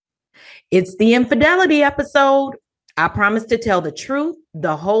It's the infidelity episode. I promise to tell the truth,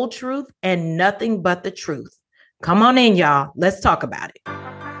 the whole truth, and nothing but the truth. Come on in, y'all. Let's talk about it.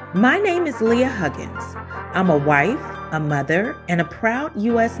 My name is Leah Huggins. I'm a wife, a mother, and a proud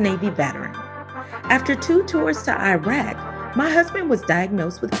U.S. Navy veteran. After 2 tours to Iraq, my husband was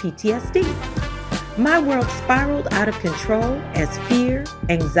diagnosed with PTSD. My world spiraled out of control as fear,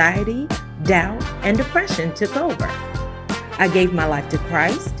 anxiety, doubt, and depression took over. I gave my life to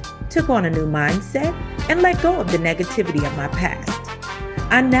Christ, took on a new mindset, and let go of the negativity of my past.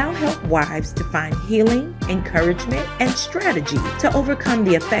 I now help wives to find healing, encouragement, and strategy to overcome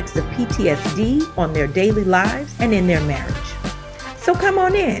the effects of PTSD on their daily lives and in their marriage. So come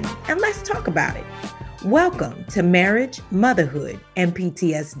on in and let's talk about it. Welcome to Marriage, Motherhood, and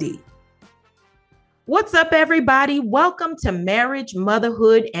PTSD. What's up, everybody? Welcome to Marriage,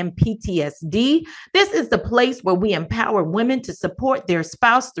 Motherhood, and PTSD. This is the place where we empower women to support their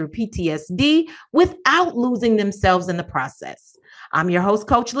spouse through PTSD without losing themselves in the process. I'm your host,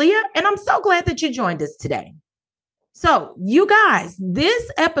 Coach Leah, and I'm so glad that you joined us today. So, you guys,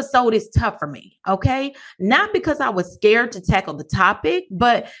 this episode is tough for me, okay? Not because I was scared to tackle the topic,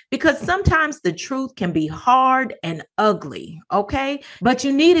 but because sometimes the truth can be hard and ugly, okay? But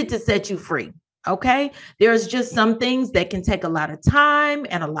you need it to set you free. Okay, there's just some things that can take a lot of time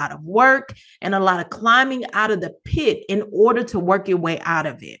and a lot of work and a lot of climbing out of the pit in order to work your way out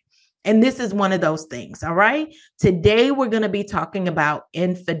of it. And this is one of those things. All right. Today, we're going to be talking about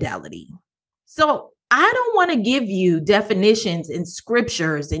infidelity. So I don't want to give you definitions in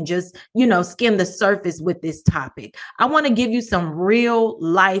scriptures and just, skim the surface with this topic. I want to give you some real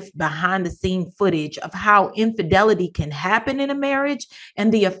life behind the scene footage of how infidelity can happen in a marriage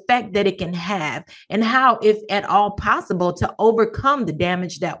and the effect that it can have and how, if at all possible, to overcome the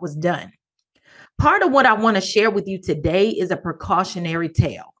damage that was done. Part of what I want to share with you today is a precautionary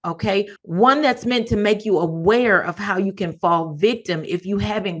tale, okay? One that's meant to make you aware of how you can fall victim if you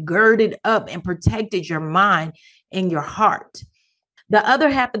haven't girded up and protected your mind and your heart. The other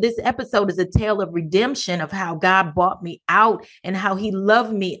half of this episode is a tale of redemption of how God bought me out and how he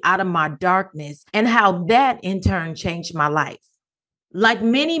loved me out of my darkness and how that in turn changed my life. Like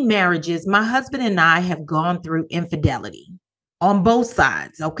many marriages, my husband and I have gone through infidelity. On both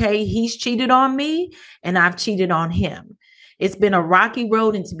sides, okay? He's cheated on me and I've cheated on him. It's been a rocky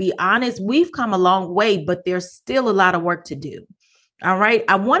road. And to be honest, we've come a long way, but there's still a lot of work to do. All right.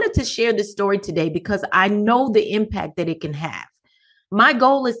 I wanted to share this story today because I know the impact that it can have. My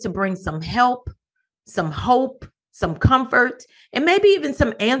goal is to bring some help, some hope, some comfort, and maybe even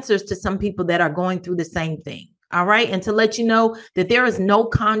some answers to some people that are going through the same thing. All right. And to let you know that there is no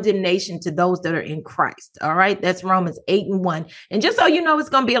condemnation to those that are in Christ. All right. That's Romans 8:1. And just so you know, it's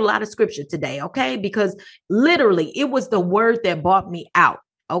going to be a lot of scripture today. Okay. Because literally it was the word that brought me out.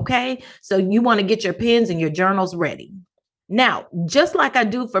 Okay. So you want to get your pens and your journals ready. Now, just like I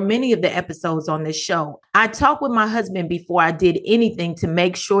do for many of the episodes on this show, I talked with my husband before I did anything to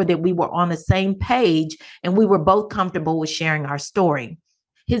make sure that we were on the same page and we were both comfortable with sharing our story.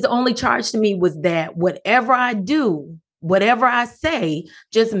 His only charge to me was that whatever I do, whatever I say,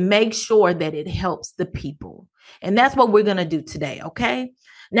 just make sure that it helps the people. And that's what we're going to do today. Okay.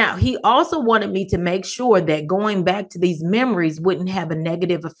 Now, he also wanted me to make sure that going back to these memories wouldn't have a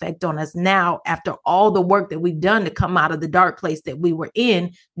negative effect on us now after all the work that we've done to come out of the dark place that we were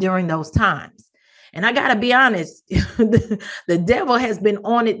in during those times. And I got to be honest, the devil has been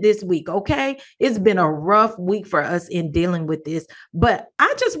on it this week, okay? It's been a rough week for us in dealing with this. But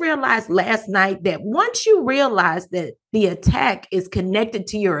I just realized last night that once you realize that the attack is connected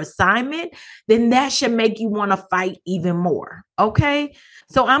to your assignment, then that should make you want to fight even more, okay?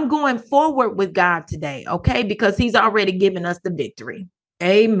 So I'm going forward with God today, okay? Because he's already given us the victory.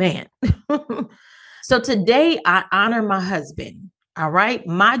 Amen. So today I honor my husband. All right.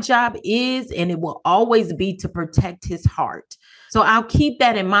 My job is, and it will always be, to protect his heart. So I'll keep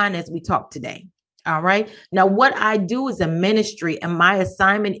that in mind as we talk today. All right. Now, what I do is a ministry, and my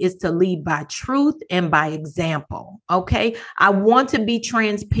assignment is to lead by truth and by example. Okay. I want to be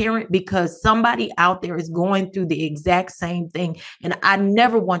transparent because somebody out there is going through the exact same thing. And I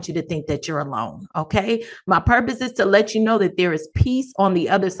never want you to think that you're alone. Okay. My purpose is to let you know that there is peace on the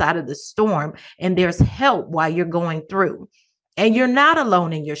other side of the storm and there's help while you're going through. And you're not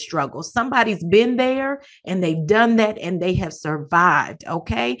alone in your struggle. Somebody's been there and they've done that and they have survived.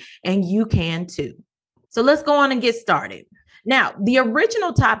 Okay. And you can too. So let's go on and get started. Now, the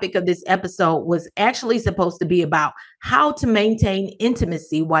original topic of this episode was actually supposed to be about how to maintain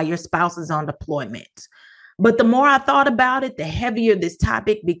intimacy while your spouse is on deployment. But the more I thought about it, the heavier this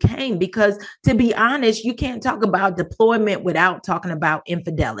topic became, because to be honest, you can't talk about deployment without talking about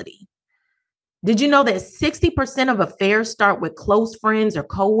infidelity. Did you know that 60% of affairs start with close friends or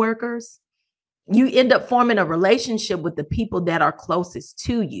coworkers? You end up forming a relationship with the people that are closest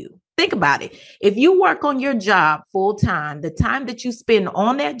to you. Think about it. If you work on your job full time, the time that you spend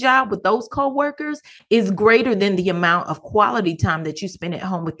on that job with those coworkers is greater than the amount of quality time that you spend at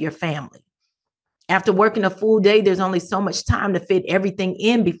home with your family. After working a full day, there's only so much time to fit everything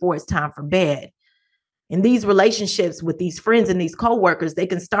in before it's time for bed. In these relationships with these friends and these coworkers, they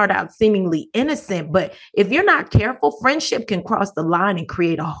can start out seemingly innocent, but if you're not careful, friendship can cross the line and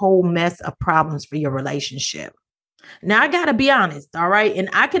create a whole mess of problems for your relationship. Now, I got to be honest, all right? And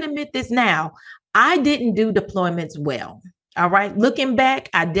I can admit this now. I didn't do deployments well. All right. Looking back,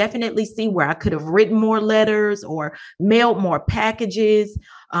 I definitely see where I could have written more letters or mailed more packages.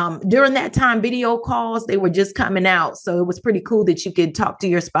 During that time, video calls, they were just coming out. So it was pretty cool that you could talk to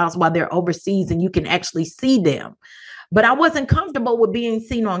your spouse while they're overseas and you can actually see them. But I wasn't comfortable with being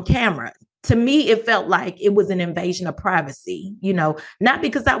seen on camera. To me, it felt like it was an invasion of privacy, not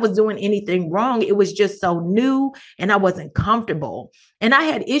because I was doing anything wrong. It was just so new and I wasn't comfortable. And I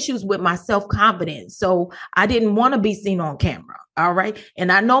had issues with my self-confidence. So I didn't want to be seen on camera. All right.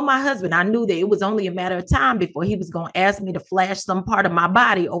 And I know my husband, I knew that it was only a matter of time before he was going to ask me to flash some part of my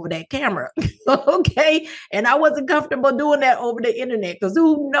body over that camera. Okay. And I wasn't comfortable doing that over the internet because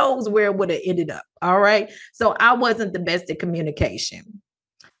who knows where it would have ended up. All right. So I wasn't the best at communication.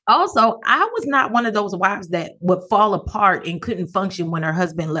 Also, I was not one of those wives that would fall apart and couldn't function when her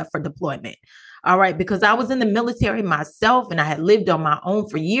husband left for deployment. All right, because I was in the military myself and I had lived on my own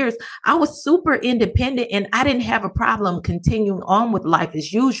for years. I was super independent and I didn't have a problem continuing on with life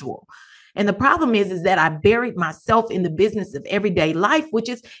as usual. And the problem is that I buried myself in the business of everyday life, which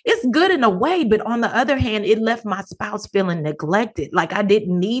is it's good in a way, but on the other hand, it left my spouse feeling neglected, like I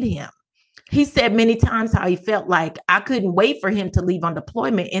didn't need him. He said many times how he felt like I couldn't wait for him to leave on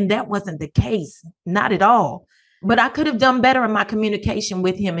deployment. And that wasn't the case, not at all. But I could have done better in my communication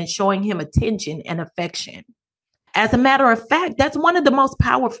with him and showing him attention and affection. As a matter of fact, that's one of the most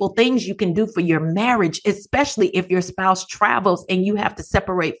powerful things you can do for your marriage, especially if your spouse travels and you have to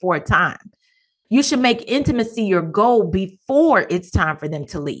separate for a time. You should make intimacy your goal before it's time for them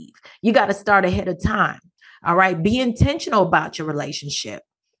to leave. You got to start ahead of time. All right. Be intentional about your relationship.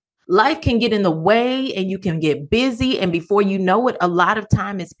 Life can get in the way and you can get busy. And before you know it, a lot of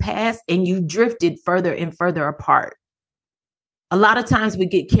time has passed and you drifted further and further apart. A lot of times we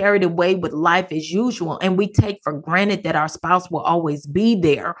get carried away with life as usual and we take for granted that our spouse will always be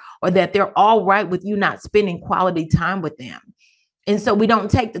there or that they're all right with you not spending quality time with them. And so we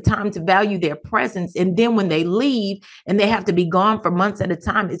don't take the time to value their presence. And then when they leave and they have to be gone for months at a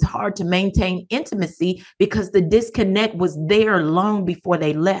time, it's hard to maintain intimacy because the disconnect was there long before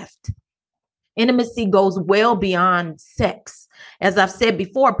they left. Intimacy goes well beyond sex. As I've said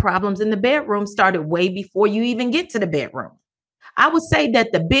before, problems in the bedroom started way before you even get to the bedroom. I would say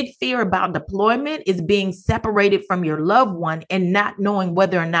that the big fear about deployment is being separated from your loved one and not knowing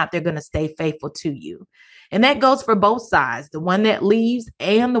whether or not they're going to stay faithful to you. And that goes for both sides, the one that leaves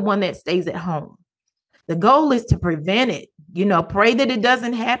and the one that stays at home. The goal is to prevent it. Pray that it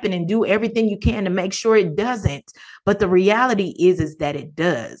doesn't happen and do everything you can to make sure it doesn't. But the reality is that it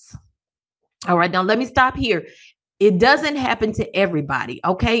does. All right, now let me stop here. It doesn't happen to everybody,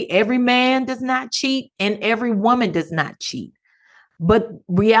 okay? Every man does not cheat and every woman does not cheat. But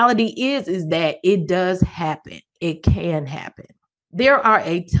reality is that it does happen. It can happen. There are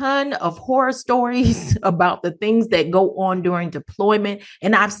a ton of horror stories about the things that go on during deployment.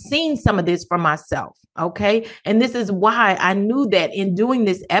 And I've seen some of this for myself. Okay. And this is why I knew that in doing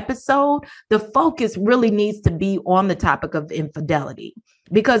this episode, the focus really needs to be on the topic of infidelity,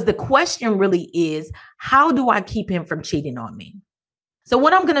 because the question really is, how do I keep him from cheating on me? So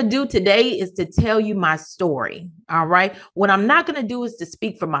what I'm going to do today is to tell you my story. All right. What I'm not going to do is to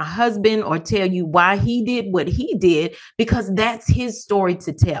speak for my husband or tell you why he did what he did, because that's his story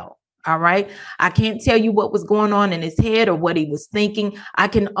to tell. All right. I can't tell you what was going on in his head or what he was thinking. I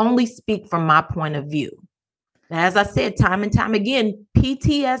can only speak from my point of view. Now, as I said, time and time again,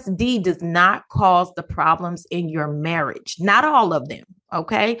 PTSD does not cause the problems in your marriage. Not all of them.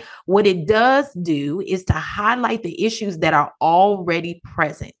 Okay. What it does do is to highlight the issues that are already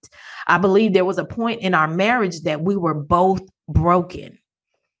present. I believe there was a point in our marriage that we were both broken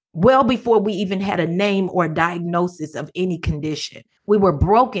well before we even had a name or a diagnosis of any condition. We were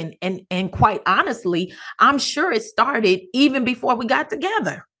broken. And quite honestly, I'm sure it started even before we got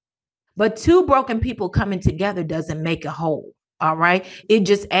together. But two broken people coming together doesn't make a whole. All right. It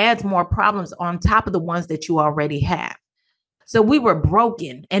just adds more problems on top of the ones that you already have. So we were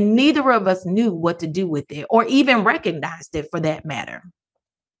broken and neither of us knew what to do with it or even recognized it for that matter.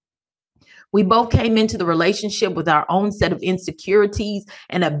 We both came into the relationship with our own set of insecurities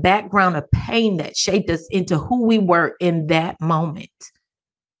and a background of pain that shaped us into who we were in that moment.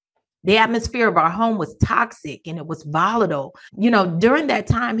 The atmosphere of our home was toxic and it was volatile. During that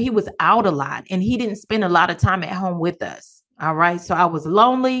time, he was out a lot and he didn't spend a lot of time at home with us. All right. So I was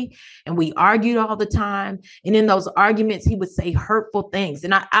lonely and we argued all the time. And in those arguments, he would say hurtful things.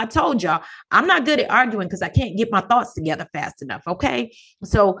 And I told y'all, I'm not good at arguing because I can't get my thoughts together fast enough. Okay.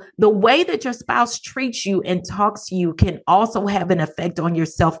 So the way that your spouse treats you and talks to you can also have an effect on your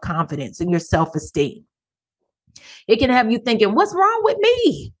self-confidence and your self-esteem. It can have you thinking, what's wrong with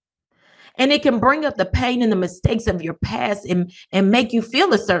me? And it can bring up the pain and the mistakes of your past and make you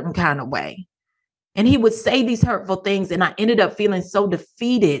feel a certain kind of way. And he would say these hurtful things. And I ended up feeling so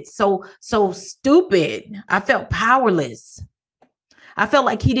defeated, so stupid. I felt powerless. I felt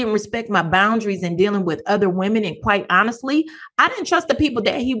like he didn't respect my boundaries in dealing with other women. And quite honestly, I didn't trust the people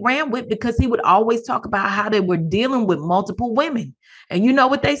that he ran with because he would always talk about how they were dealing with multiple women. And you know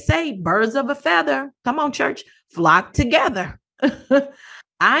what they say, birds of a feather. Come on, church, flock together.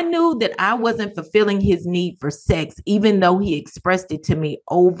 I knew that I wasn't fulfilling his need for sex, even though he expressed it to me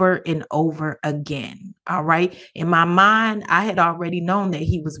over and over again. All right. In my mind, I had already known that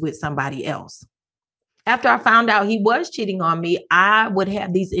he was with somebody else. After I found out he was cheating on me, I would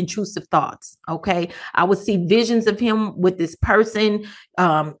have these intrusive thoughts. Okay. I would see visions of him with this person,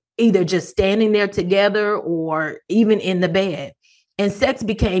 either just standing there together or even in the bed. And sex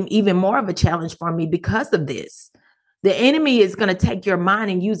became even more of a challenge for me because of this. The enemy is going to take your mind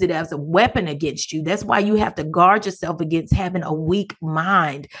and use it as a weapon against you. That's why you have to guard yourself against having a weak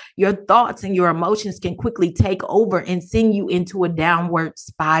mind. Your thoughts and your emotions can quickly take over and send you into a downward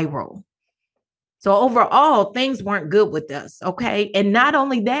spiral. So overall, things weren't good with us, okay? And not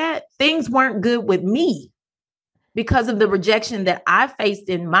only that, things weren't good with me. Because of the rejection that I faced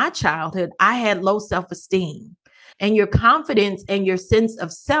in my childhood, I had low self-esteem. And your confidence and your sense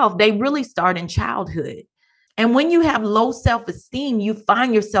of self, they really start in childhood. And when you have low self-esteem, you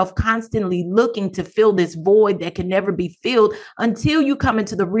find yourself constantly looking to fill this void that can never be filled until you come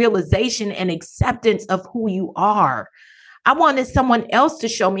into the realization and acceptance of who you are. I wanted someone else to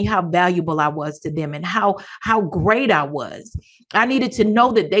show me how valuable I was to them and how great I was. I needed to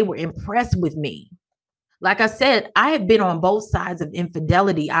know that they were impressed with me. Like I said, I have been on both sides of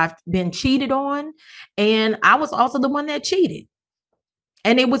infidelity. I've been cheated on, and I was also the one that cheated.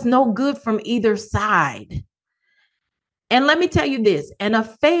 And it was no good from either side. And let me tell you this, an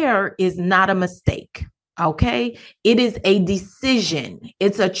affair is not a mistake, okay? It is a decision.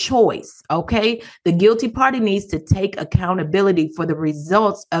 It's a choice, okay? The guilty party needs to take accountability for the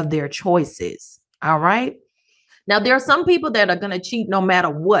results of their choices, all right? Now, there are some people that are going to cheat no matter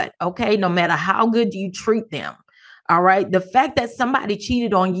what, okay? No matter how good you treat them, all right? The fact that somebody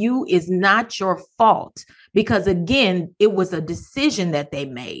cheated on you is not your fault because, again, it was a decision that they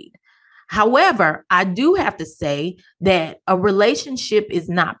made. However, I do have to say that a relationship is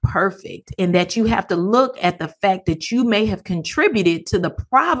not perfect and that you have to look at the fact that you may have contributed to the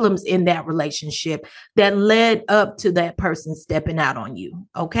problems in that relationship that led up to that person stepping out on you.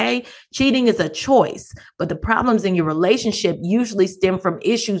 Okay. Cheating is a choice, but the problems in your relationship usually stem from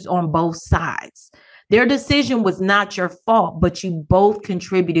issues on both sides. Their decision was not your fault, but you both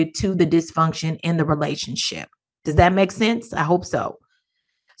contributed to the dysfunction in the relationship. Does that make sense? I hope so.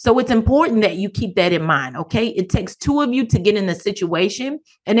 So it's important that you keep that in mind, okay? It takes two of you to get in the situation,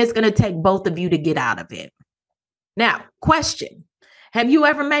 and it's going to take both of you to get out of it. Now, question, have you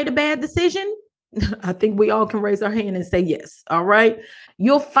ever made a bad decision? I think we all can raise our hand and say yes, all right?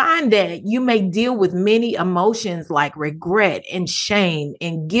 You'll find that you may deal with many emotions like regret and shame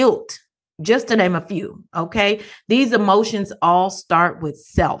and guilt, just to name a few, okay? These emotions all start with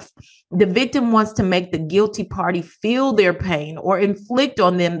self. The victim wants to make the guilty party feel their pain or inflict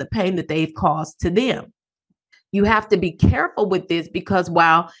on them the pain that they've caused to them. You have to be careful with this because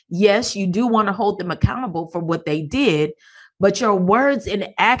while, yes, you do want to hold them accountable for what they did, but your words and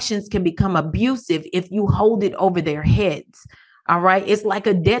actions can become abusive if you hold it over their heads, all right? It's like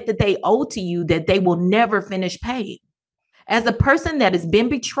a debt that they owe to you that they will never finish paying. As a person that has been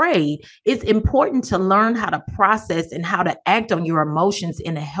betrayed, it's important to learn how to process and how to act on your emotions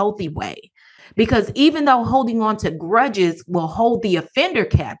in a healthy way. Because even though holding on to grudges will hold the offender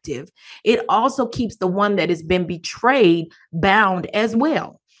captive, it also keeps the one that has been betrayed bound as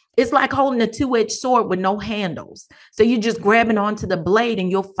well. It's like holding a two-edged sword with no handles. So you're just grabbing onto the blade, and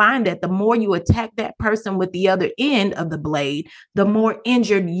you'll find that the more you attack that person with the other end of the blade, the more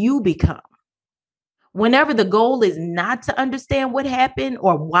injured you become. Whenever the goal is not to understand what happened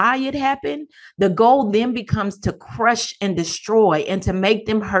or why it happened, the goal then becomes to crush and destroy and to make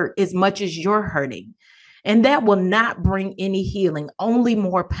them hurt as much as you're hurting. And that will not bring any healing, only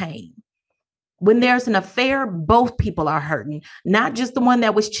more pain. When there's an affair, both people are hurting, not just the one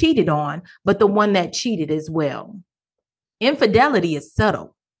that was cheated on, but the one that cheated as well. Infidelity is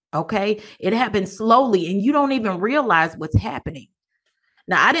subtle, okay? It happens slowly and you don't even realize what's happening.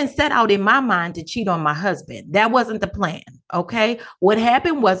 Now, I didn't set out in my mind to cheat on my husband. That wasn't the plan, okay? What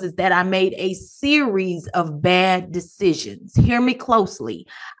happened is that I made a series of bad decisions. Hear me closely.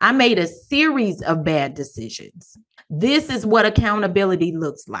 I made a series of bad decisions. This is what accountability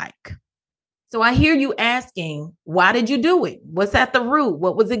looks like. So I hear you asking, why did you do it? What's at the root?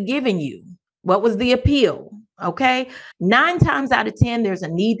 What was it giving you? What was the appeal? Okay. 9 times out of 10, there's a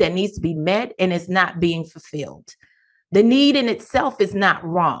need that needs to be met and it's not being fulfilled. The need in itself is not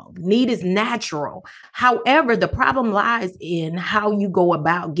wrong. Need is natural. However, the problem lies in how you go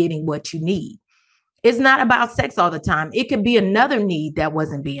about getting what you need. It's not about sex all the time. It could be another need that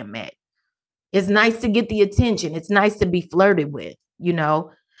wasn't being met. It's nice to get the attention. It's nice to be flirted with, you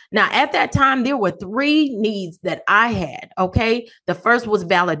know. Now, at that time, there were 3 needs that I had, okay? The first was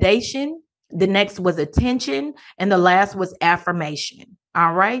validation. The next was attention. And the last was affirmation.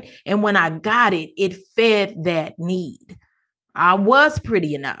 All right. And when I got it, it fed that need. I was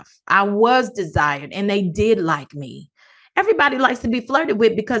pretty enough. I was desired and they did like me. Everybody likes to be flirted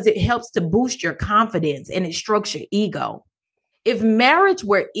with because it helps to boost your confidence and it strokes your ego. If marriage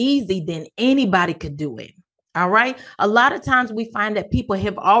were easy, then anybody could do it. All right. A lot of times we find that people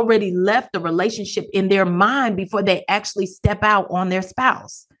have already left the relationship in their mind before they actually step out on their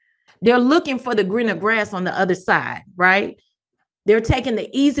spouse. They're looking for the greener grass on the other side, right? They're taking the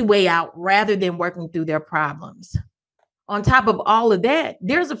easy way out rather than working through their problems. On top of all of that,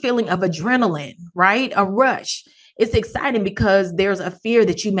 there's a feeling of adrenaline, right? A rush. It's exciting because there's a fear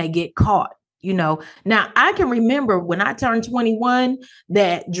that you may get caught. You know, now I can remember when I turned 21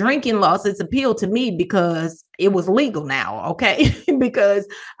 that drinking lost its appeal to me because it was legal now. Okay. Because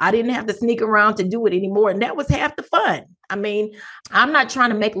I didn't have to sneak around to do it anymore. And that was half the fun. I mean, I'm not trying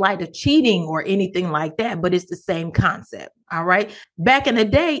to make light of cheating or anything like that, but it's the same concept. All right. Back in the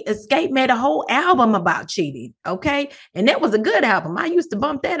day, Escape made a whole album about cheating. Okay. And that was a good album. I used to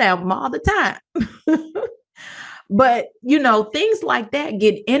bump that album all the time. But, you know, things like that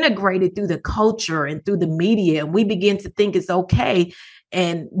get integrated through the culture and through the media. And we begin to think it's okay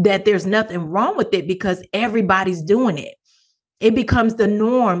and that there's nothing wrong with it because everybody's doing it. It becomes the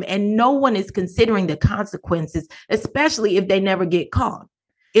norm and no one is considering the consequences, especially if they never get caught.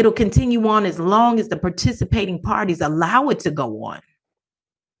 It'll continue on as long as the participating parties allow it to go on.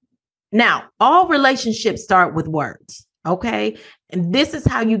 Now, all relationships start with words, okay? And this is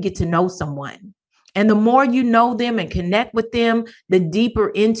how you get to know someone. And the more you know them and connect with them, the deeper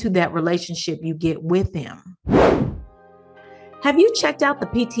into that relationship you get with them. Have you checked out the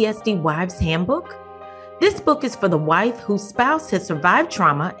PTSD Wives Handbook? This book is for the wife whose spouse has survived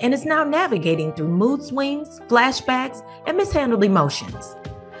trauma and is now navigating through mood swings, flashbacks, and mishandled emotions.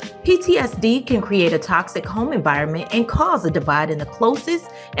 PTSD can create a toxic home environment and cause a divide in the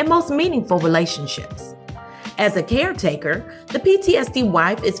closest and most meaningful relationships. As a caretaker, the PTSD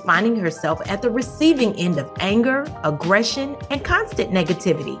wife is finding herself at the receiving end of anger, aggression, and constant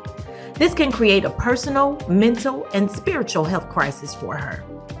negativity. This can create a personal, mental, and spiritual health crisis for her.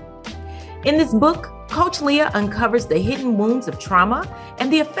 In this book, Coach Leah uncovers the hidden wounds of trauma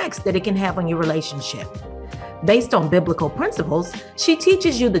and the effects that it can have on your relationship. Based on biblical principles, she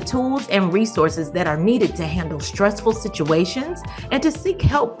teaches you the tools and resources that are needed to handle stressful situations and to seek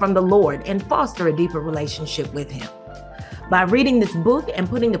help from the Lord and foster a deeper relationship with Him. By reading this book and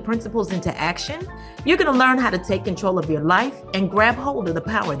putting the principles into action, you're going to learn how to take control of your life and grab hold of the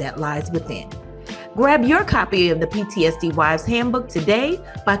power that lies within. Grab your copy of the PTSD Wives Handbook today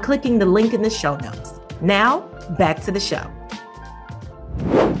by clicking the link in the show notes. Now, back to the show.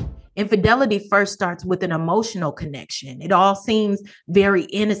 Infidelity first starts with an emotional connection. It all seems very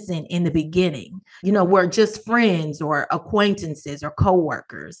innocent in the beginning. You know, we're just friends or acquaintances or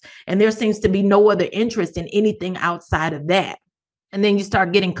coworkers, and there seems to be no other interest in anything outside of that. And then you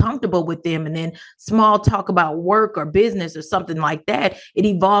start getting comfortable with them, and then small talk about work or business or something like that, it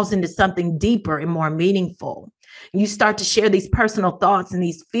evolves into something deeper and more meaningful. You start to share these personal thoughts and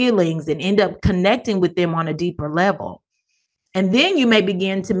these feelings and end up connecting with them on a deeper level. And then you may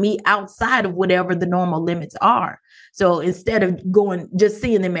begin to meet outside of whatever the normal limits are. So instead of just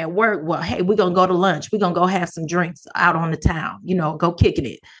seeing them at work, well, hey, we're going to go to lunch. We're going to go have some drinks out on the town, go kicking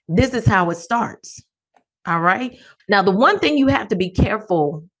it. This is how it starts. All right. Now, the one thing you have to be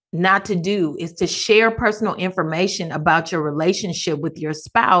careful not to do is to share personal information about your relationship with your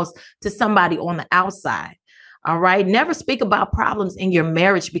spouse to somebody on the outside. All right. Never speak about problems in your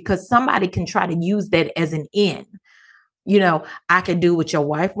marriage because somebody can try to use that as an end. I can do what your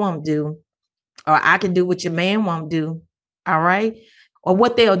wife won't do, or I can do what your man won't do. All right. Or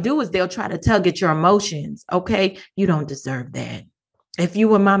what they'll do is they'll try to tug at your emotions. Okay. You don't deserve that. If you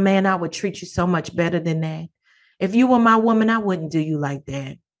were my man, I would treat you so much better than that. If you were my woman, I wouldn't do you like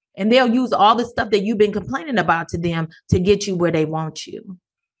that. And they'll use all the stuff that you've been complaining about to them to get you where they want you.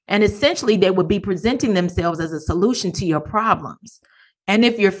 And essentially, they would be presenting themselves as a solution to your problems. And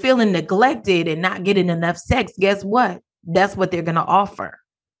if you're feeling neglected and not getting enough sex, guess what? That's what they're going to offer.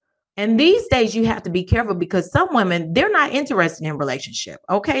 And these days, you have to be careful because some women, they're not interested in relationship.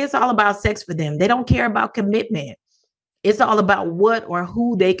 Okay. It's all about sex for them. They don't care about commitment. It's all about what or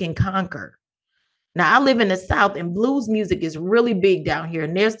who they can conquer. Now, I live in the South and blues music is really big down here.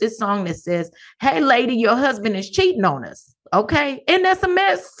 And there's this song that says, hey, lady, your husband is cheating on us. Okay. And that's a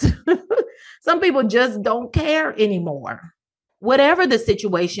mess. Some people just don't care anymore. Whatever the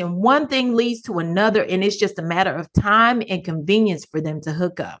situation, one thing leads to another, and it's just a matter of time and convenience for them to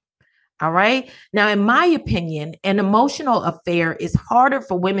hook up. All right. Now, in my opinion, an emotional affair is harder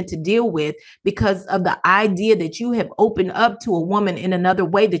for women to deal with because of the idea that you have opened up to a woman in another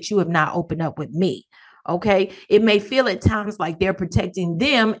way that you have not opened up with me. Okay. It may feel at times like they're protecting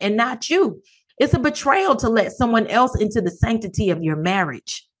them and not you. It's a betrayal to let someone else into the sanctity of your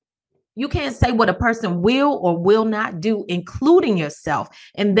marriage. You can't say what a person will or will not do, including yourself.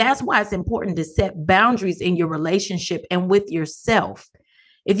 And that's why it's important to set boundaries in your relationship and with yourself.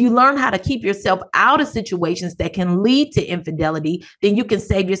 If you learn how to keep yourself out of situations that can lead to infidelity, then you can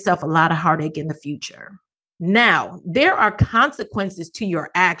save yourself a lot of heartache in the future. Now, there are consequences to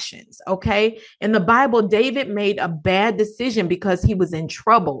your actions, okay? In the Bible, David made a bad decision because he was in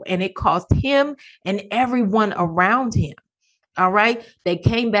trouble and it cost him and everyone around him. All right. They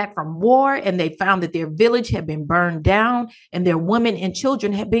came back from war and they found that their village had been burned down and their women and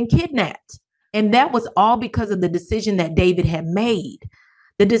children had been kidnapped. And that was all because of the decision that David had made.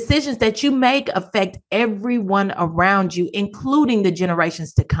 The decisions that you make affect everyone around you, including the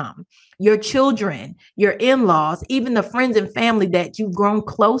generations to come, your children, your in-laws, even the friends and family that you've grown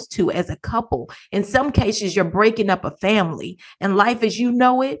close to as a couple. In some cases, you're breaking up a family, and life as you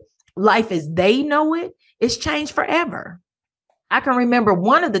know it, life as they know it, it's changed forever. I can remember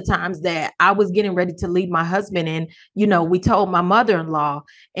one of the times that I was getting ready to leave my husband and, we told my mother-in-law,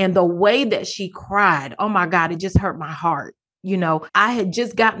 and the way that she cried, oh my God, it just hurt my heart. I had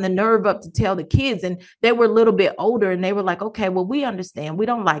just gotten the nerve up to tell the kids, and they were a little bit older, and they were like, okay, well, we understand. We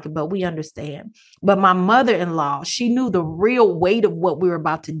don't like it, but we understand. But my mother-in-law, she knew the real weight of what we were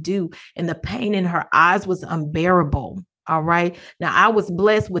about to do, and the pain in her eyes was unbearable. All right. Now, I was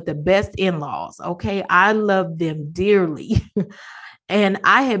blessed with the best in-laws. Okay. I love them dearly. And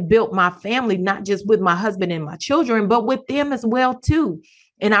I had built my family, not just with my husband and my children, but with them as well, too.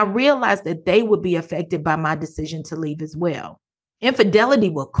 And I realized that they would be affected by my decision to leave as well. Infidelity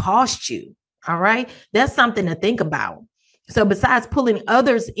will cost you. All right. That's something to think about. So besides pulling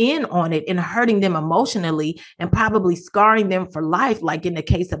others in on it and hurting them emotionally and probably scarring them for life, like in the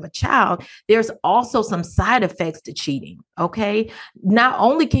case of a child, there's also some side effects to cheating. Okay. Not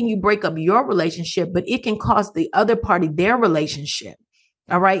only can you break up your relationship, but it can cost the other party their relationship.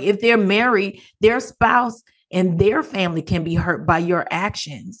 All right. If they're married, their spouse and their family can be hurt by your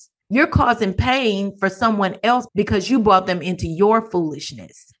actions. You're causing pain for someone else because you brought them into your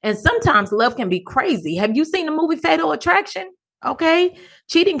foolishness. And sometimes love can be crazy. Have you seen the movie Fatal Attraction? Okay.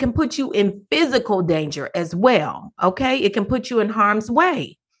 Cheating can put you in physical danger as well. Okay. It can put you in harm's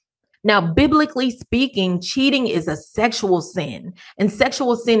way. Now, biblically speaking, cheating is a sexual sin. And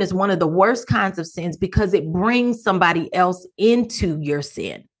sexual sin is one of the worst kinds of sins because it brings somebody else into your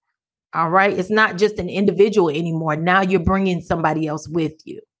sin. All right. It's not just an individual anymore. Now you're bringing somebody else with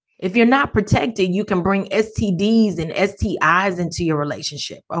you. If you're not protected, you can bring STDs and STIs into your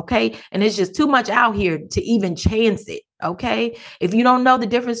relationship. Okay. And it's just too much out here to even chance it. Okay. If you don't know the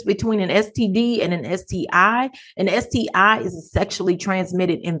difference between an STD and an STI is a sexually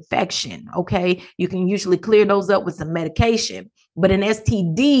transmitted infection. Okay. You can usually clear those up with some medication. But an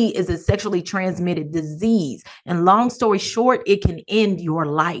STD is a sexually transmitted disease. And long story short, it can end your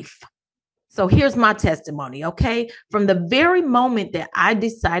life. So here's my testimony, okay? From the very moment that I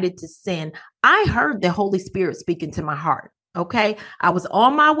decided to sin, I heard the Holy Spirit speaking to my heart, okay? I was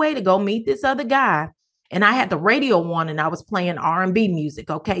on my way to go meet this other guy, and I had the radio on, and I was playing R&B music,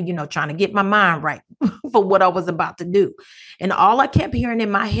 okay? Trying to get my mind right for what I was about to do. And all I kept hearing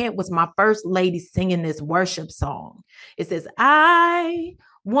in my head was my first lady singing this worship song. It says, I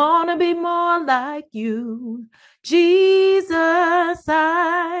Wanna be more like you. Jesus,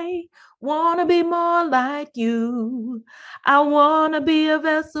 I wanna be more like you. I wanna be a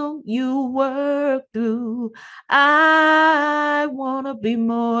vessel you work through. I wanna be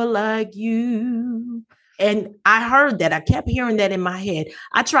more like you. And I heard that. I kept hearing that in my head.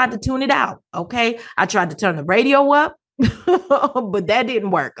 I tried to tune it out. Okay. I tried to turn the radio up, but that didn't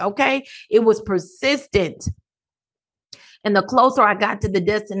work. Okay. It was persistent. And the closer I got to the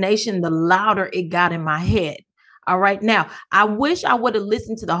destination, the louder it got in my head. All right. Now, I wish I would have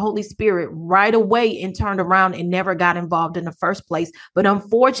listened to the Holy Spirit right away and turned around and never got involved in the first place. But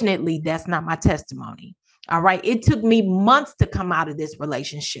unfortunately, that's not my testimony. All right. It took me months to come out of this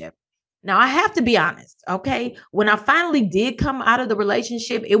relationship. Now, I have to be honest, okay? When I finally did come out of the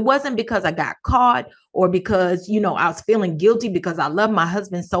relationship, it wasn't because I got caught or because, I was feeling guilty because I love my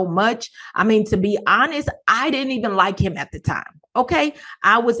husband so much. I mean, to be honest, I didn't even like him at the time, okay?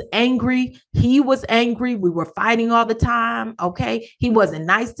 I was angry. He was angry. We were fighting all the time, okay? He wasn't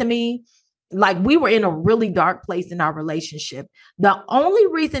nice to me. Like, we were in a really dark place in our relationship. The only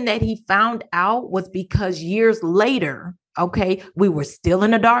reason that he found out was because years later, okay, we were still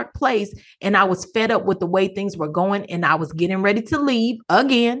in a dark place and I was fed up with the way things were going and I was getting ready to leave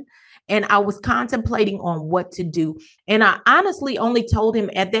again. And I was contemplating on what to do. And I honestly only told him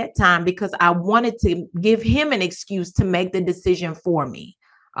at that time because I wanted to give him an excuse to make the decision for me.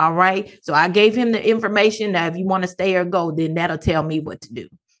 All right. So I gave him the information that if you want to stay or go, then that'll tell me what to do.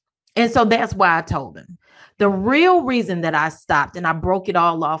 And so that's why I told him. The real reason that I stopped and I broke it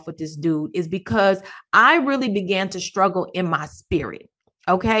all off with this dude is because I really began to struggle in my spirit.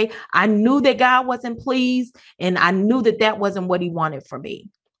 Okay. I knew that God wasn't pleased and I knew that that wasn't what he wanted for me.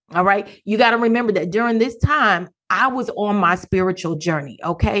 All right. You got to remember that during this time, I was on my spiritual journey.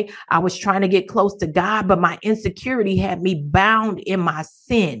 Okay. I was trying to get close to God, but my insecurity had me bound in my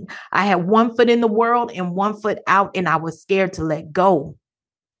sin. I had one foot in the world and one foot out, and I was scared to let go.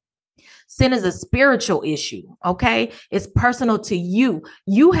 Sin is a spiritual issue, okay? It's personal to you.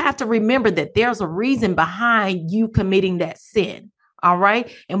 You have to remember that there's a reason behind you committing that sin, all right?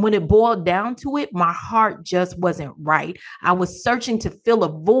 And when it boiled down to it, my heart just wasn't right. I was searching to fill a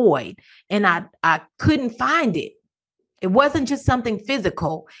void, and I couldn't find it. It wasn't just something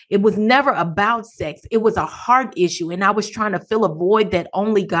physical. It was never about sex. It was a heart issue, and I was trying to fill a void that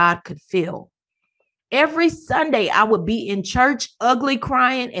only God could fill. Every Sunday, I would be in church, ugly,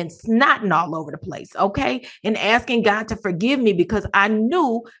 crying and snotting all over the place, okay? And asking God to forgive me because I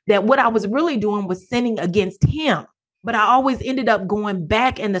knew that what I was really doing was sinning against him. But I always ended up going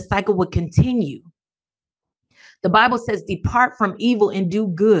back and the cycle would continue. The Bible says, depart from evil and do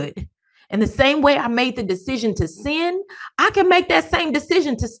good. And the same way I made the decision to sin, I can make that same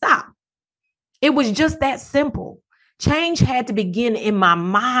decision to stop. It was just that simple. Change had to begin in my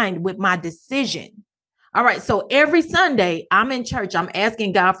mind with my decision. All right. So every Sunday I'm in church, I'm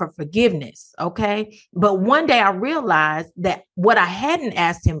asking God for forgiveness. Okay. But one day I realized that what I hadn't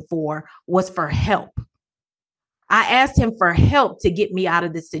asked him for was for help. I asked him for help to get me out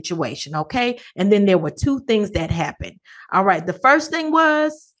of this situation. Okay. And then there were two things that happened. All right. The first thing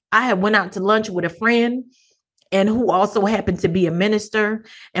was I had went out to lunch with a friend and who also happened to be a minister.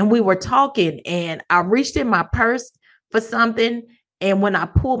 And we were talking and I reached in my purse for something. And when I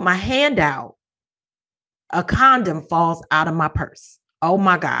pulled my hand out, a condom falls out of my purse. Oh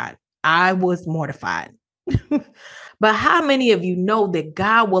my God, I was mortified. But how many of you know that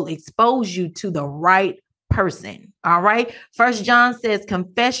God will expose you to the right person? All right. First John says,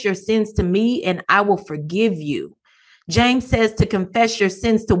 confess your sins to me and I will forgive you. James says to confess your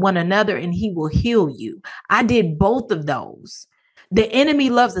sins to one another and he will heal you. I did both of those. The enemy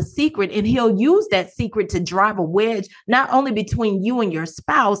loves a secret and he'll use that secret to drive a wedge, not only between you and your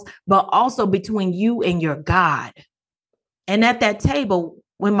spouse, but also between you and your God. And at that table,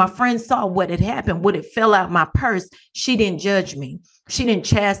 when my friend saw what had happened, what had fell out my purse, she didn't judge me. She didn't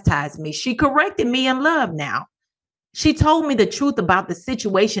chastise me. She corrected me in love now. She told me the truth about the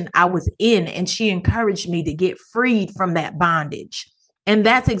situation I was in, and she encouraged me to get freed from that bondage. And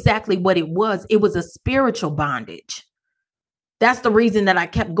that's exactly what it was. It was a spiritual bondage. That's the reason that I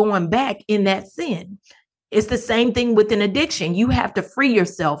kept going back in that sin. It's the same thing with an addiction. You have to free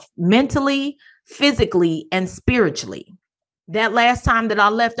yourself mentally, physically, and spiritually. That last time that I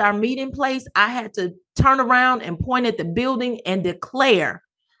left our meeting place, I had to turn around and point at the building and declare,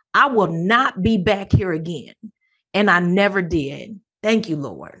 I will not be back here again. And I never did. Thank you,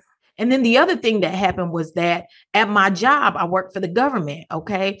 Lord. And then the other thing that happened was that at my job, I worked for the government.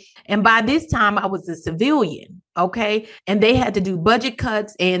 Okay. And by this time, I was a civilian. Okay. And they had to do budget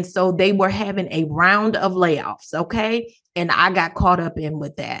cuts. And so they were having a round of layoffs. Okay. And I got caught up in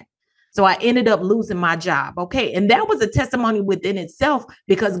with that. So I ended up losing my job. Okay. And that was a testimony within itself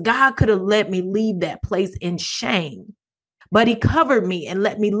because God could have let me leave that place in shame, but he covered me and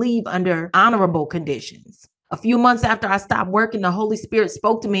let me leave under honorable conditions. A few months after I stopped working, the Holy Spirit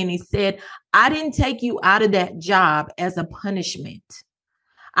spoke to me and he said, I didn't take you out of that job as a punishment.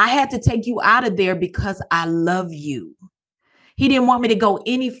 I had to take you out of there because I love you. He didn't want me to go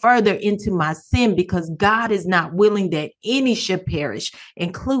any further into my sin because God is not willing that any should perish,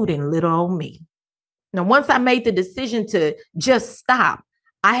 including little old me. Now, once I made the decision to just stop,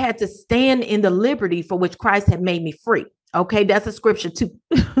 I had to stand in the liberty for which Christ had made me free. Okay, that's a scripture too.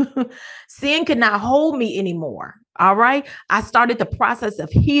 Sin could not hold me anymore. All right. I started the process of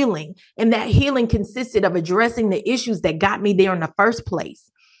healing, and that healing consisted of addressing the issues that got me there in the first place.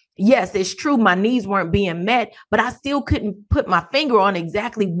 Yes, it's true. My needs weren't being met, but I still couldn't put my finger on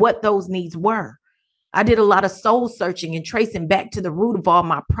exactly what those needs were. I did a lot of soul searching and tracing back to the root of all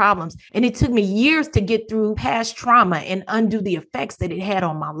my problems. And it took me years to get through past trauma and undo the effects that it had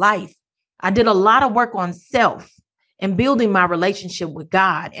on my life. I did a lot of work on self and building my relationship with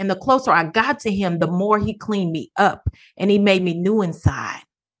God. And the closer I got to him, the more he cleaned me up and he made me new inside.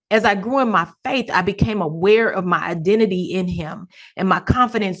 As I grew in my faith, I became aware of my identity in him, and my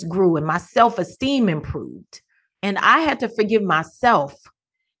confidence grew and my self-esteem improved. And I had to forgive myself.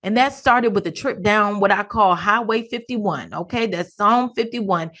 And that started with a trip down what I call Highway 51. Okay, that's Psalm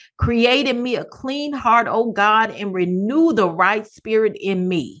 51. Created me a clean heart, oh God, and renew the right spirit in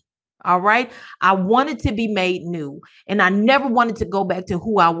me. All right. I wanted to be made new, and I never wanted to go back to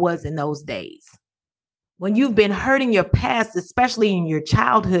who I was in those days. When you've been hurt in your past, especially in your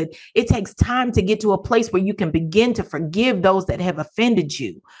childhood, it takes time to get to a place where you can begin to forgive those that have offended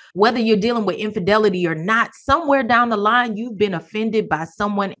you. Whether you're dealing with infidelity or not, somewhere down the line, you've been offended by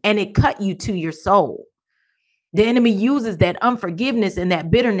someone and it cut you to your soul. The enemy uses that unforgiveness and that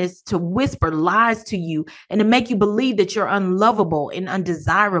bitterness to whisper lies to you and to make you believe that you're unlovable and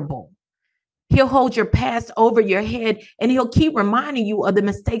undesirable. He'll hold your past over your head and he'll keep reminding you of the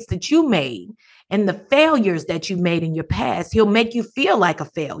mistakes that you made and the failures that you made in your past. He'll make you feel like a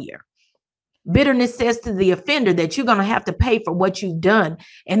failure. Bitterness says to the offender that you're going to have to pay for what you've done.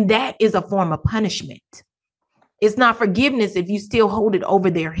 And that is a form of punishment. It's not forgiveness if you still hold it over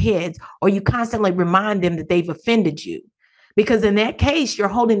their heads or you constantly remind them that they've offended you. Because in that case, you're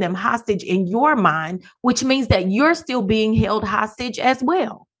holding them hostage in your mind, which means that you're still being held hostage as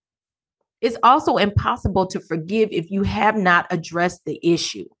well. It's also impossible to forgive if you have not addressed the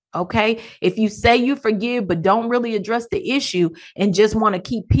issue. Okay. If you say you forgive, but don't really address the issue and just want to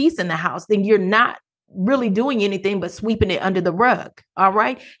keep peace in the house, then you're not really doing anything but sweeping it under the rug. All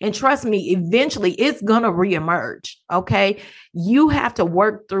right. And trust me, eventually it's going to reemerge. Okay. You have to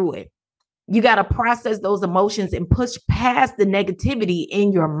work through it. You got to process those emotions and push past the negativity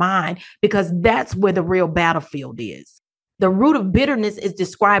in your mind, because that's where the real battlefield is. The root of bitterness is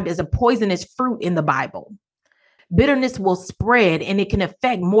described as a poisonous fruit in the Bible. Bitterness will spread and it can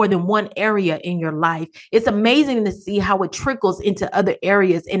affect more than one area in your life. It's amazing to see how it trickles into other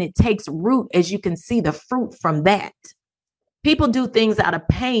areas and it takes root as you can see the fruit from that. People do things out of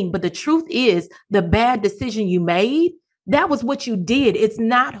pain, but the truth is the bad decision you made, that was what you did. It's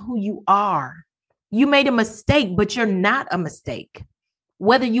not who you are. You made a mistake, but you're not a mistake.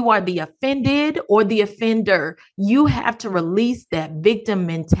 Whether you are the offended or the offender, you have to release that victim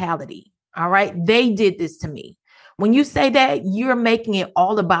mentality. All right. They did this to me. When you say that, you're making it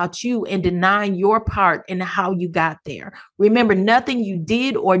all about you and denying your part in how you got there. Remember, nothing you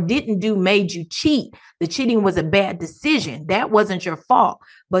did or didn't do made you cheat. The cheating was a bad decision. That wasn't your fault.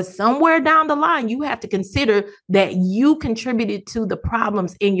 But somewhere down the line, you have to consider that you contributed to the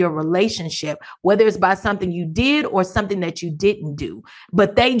problems in your relationship, whether it's by something you did or something that you didn't do.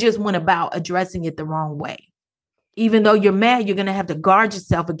 But they just went about addressing it the wrong way. Even though you're mad, you're going to have to guard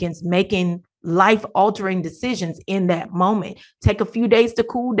yourself against making life-altering decisions in that moment. Take a few days to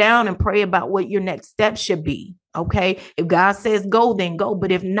cool down and pray about what your next step should be. Okay. If God says go, then go.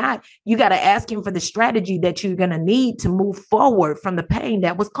 But if not, you got to ask him for the strategy that you're going to need to move forward from the pain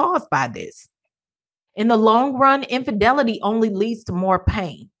that was caused by this. In the long run, infidelity only leads to more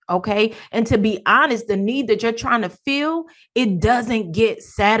pain. Okay. And to be honest, the need that you're trying to fill, it doesn't get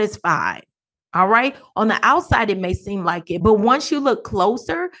satisfied. All right. On the outside, it may seem like it, but once you look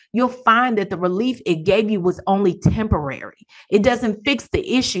closer, you'll find that the relief it gave you was only temporary. It doesn't fix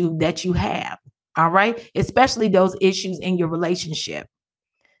the issue that you have. All right. Especially those issues in your relationship.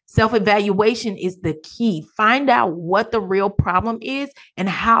 Self-evaluation is the key. Find out what the real problem is and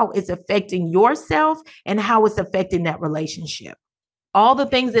how it's affecting yourself and how it's affecting that relationship. All the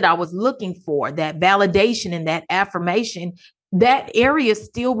things that I was looking for, that validation and that affirmation, that area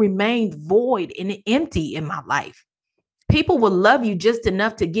still remained void and empty in my life. People will love you just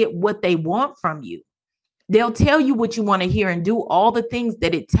enough to get what they want from you. They'll tell you what you want to hear and do all the things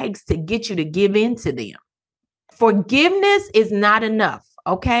that it takes to get you to give in to them. Forgiveness is not enough,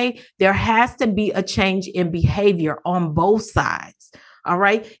 okay? There has to be a change in behavior on both sides, all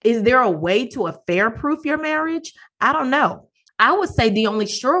right? Is there a way to affair-proof your marriage? I don't know. I would say the only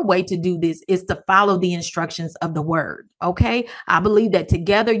sure way to do this is to follow the instructions of the word, okay? I believe that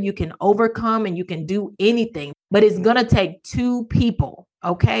together you can overcome and you can do anything, but it's going to take two people,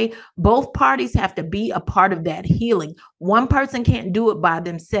 okay? Both parties have to be a part of that healing. One person can't do it by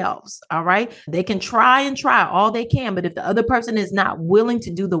themselves, all right? They can try all they can, but if the other person is not willing to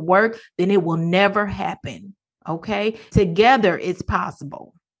do the work, then it will never happen, okay? Together it's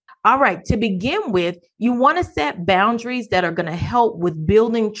possible. All right, to begin with, you want to set boundaries that are going to help with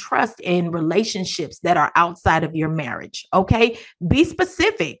building trust in relationships that are outside of your marriage. Okay, be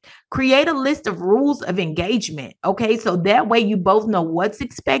specific. Create a list of rules of engagement. Okay, so that way you both know what's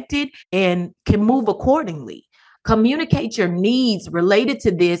expected and can move accordingly. Communicate your needs related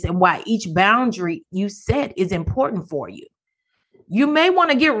to this and why each boundary you set is important for you. You may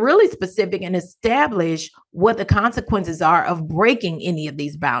want to get really specific and establish what the consequences are of breaking any of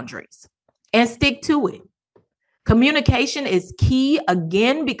these boundaries and stick to it. Communication is key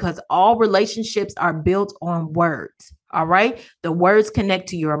again, because all relationships are built on words. All right. The words connect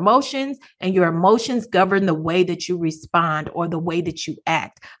to your emotions and your emotions govern the way that you respond or the way that you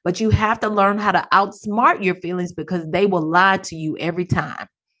act. But you have to learn how to outsmart your feelings because they will lie to you every time.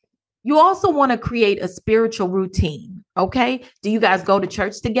 You also want to create a spiritual routine. Okay. Do you guys go to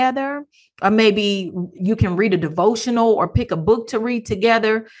church together? Or maybe you can read a devotional or pick a book to read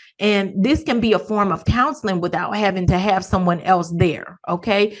together. And this can be a form of counseling without having to have someone else there.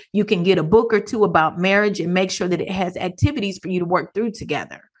 Okay. You can get a book or two about marriage and make sure that it has activities for you to work through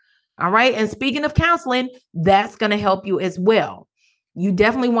together. All right. And speaking of counseling, that's going to help you as well. You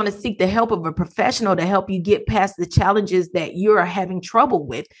definitely want to seek the help of a professional to help you get past the challenges that you're having trouble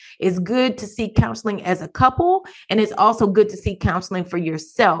with. It's good to seek counseling as a couple, and it's also good to seek counseling for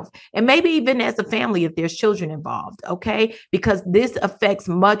yourself, and maybe even as a family if there's children involved, okay? Because this affects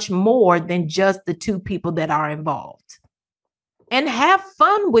much more than just the two people that are involved. And have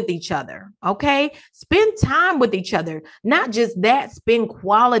fun with each other, okay? Spend time with each other. Not just that, spend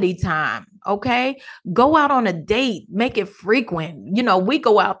quality time, okay? Go out on a date, make it frequent. You know, we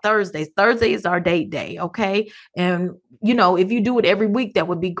go out Thursdays. Thursday is our date day, okay? And, you know, if you do it every week, that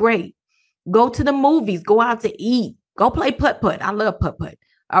would be great. Go to the movies, go out to eat, go play putt-putt. I love putt-putt.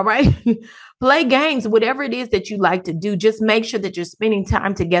 All right. Play games, whatever it is that you like to do. Just make sure that you're spending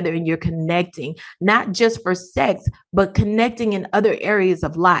time together and you're connecting, not just for sex, but connecting in other areas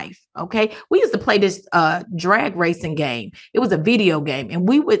of life. Okay. We used to play this drag racing game. It was a video game, and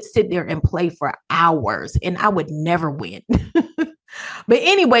we would sit there and play for hours, and I would never win. But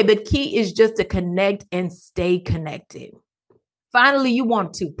anyway, the key is just to connect and stay connected. Finally, you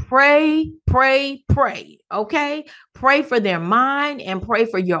want to pray, okay? Pray for their mind and pray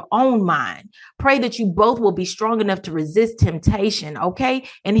for your own mind. Pray that you both will be strong enough to resist temptation, okay?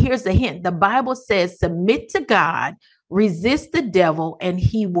 And here's the hint. The Bible says, submit to God, resist the devil, and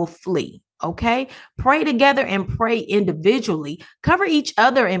he will flee, okay? Pray together and pray individually. Cover each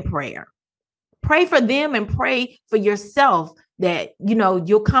other in prayer. Pray for them and pray for yourself, that, you know,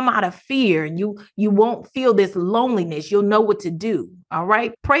 you'll come out of fear and you won't feel this loneliness. You'll know what to do. All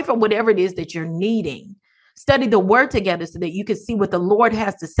right. Pray for whatever it is that you're needing. Study the word together so that you can see what the Lord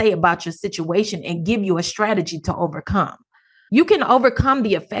has to say about your situation and give you a strategy to overcome. You can overcome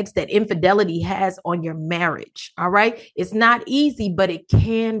the effects that infidelity has on your marriage. All right. It's not easy, but it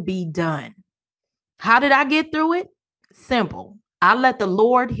can be done. How did I get through it? Simple. I let the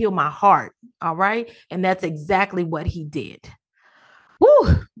Lord heal my heart. All right. And that's exactly what he did.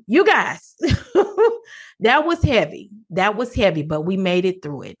 Woo, you guys, that was heavy. That was heavy, but we made it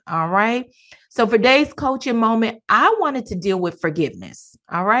through it. All right. So for today's coaching moment, I wanted to deal with forgiveness.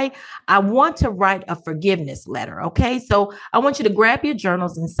 All right. I want to write a forgiveness letter. Okay. So I want you to grab your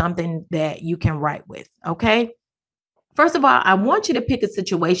journals and something that you can write with. Okay. First of all, I want you to pick a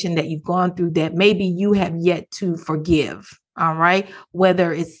situation that you've gone through that maybe you have yet to forgive. All right.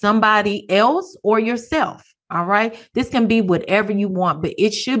 Whether it's somebody else or yourself. All right. This can be whatever you want, but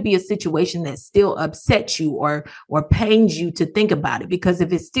it should be a situation that still upsets you or pains you to think about it, because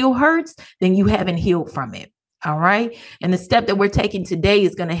if it still hurts, then you haven't healed from it. All right. And the step that we're taking today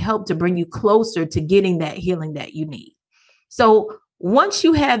is going to help to bring you closer to getting that healing that you need. So once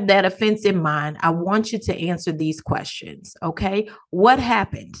you have that offense in mind, I want you to answer these questions. Okay. What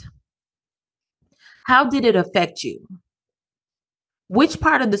happened? How did it affect you? Which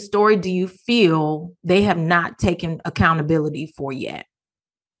part of the story do you feel they have not taken accountability for yet?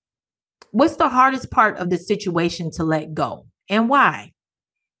 What's the hardest part of the situation to let go and why?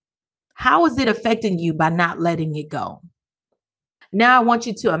 How is it affecting you by not letting it go? Now I want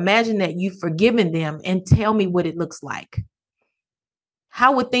you to imagine that you've forgiven them and tell me what it looks like.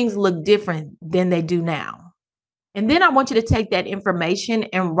 How would things look different than they do now? And then I want you to take that information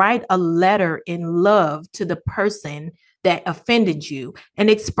and write a letter in love to the person that offended you and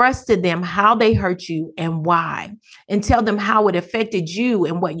express to them how they hurt you and why, and tell them how it affected you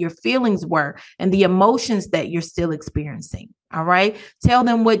and what your feelings were and the emotions that you're still experiencing. All right. Tell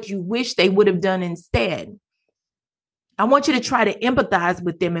them what you wish they would have done instead. I want you to try to empathize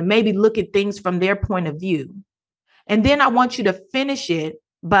with them and maybe look at things from their point of view. And then I want you to finish it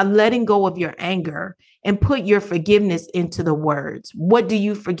by letting go of your anger and put your forgiveness into the words. What do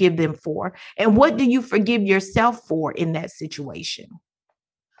you forgive them for? And what do you forgive yourself for in that situation?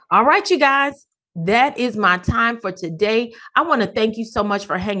 All right, you guys, that is my time for today. I want to thank you so much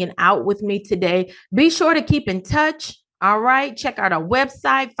for hanging out with me today. Be sure to keep in touch. All right, check out our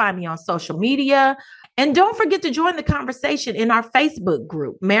website, find me on social media. And don't forget to join the conversation in our Facebook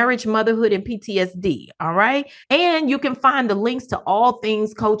group, Marriage, Motherhood, and PTSD. All right. And you can find the links to all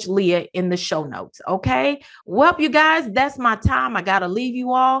things Coach Leah in the show notes. Okay. Well, you guys, that's my time. I got to leave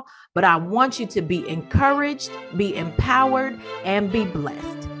you all, but I want you to be encouraged, be empowered, and be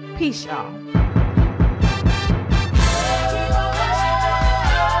blessed. Peace, y'all.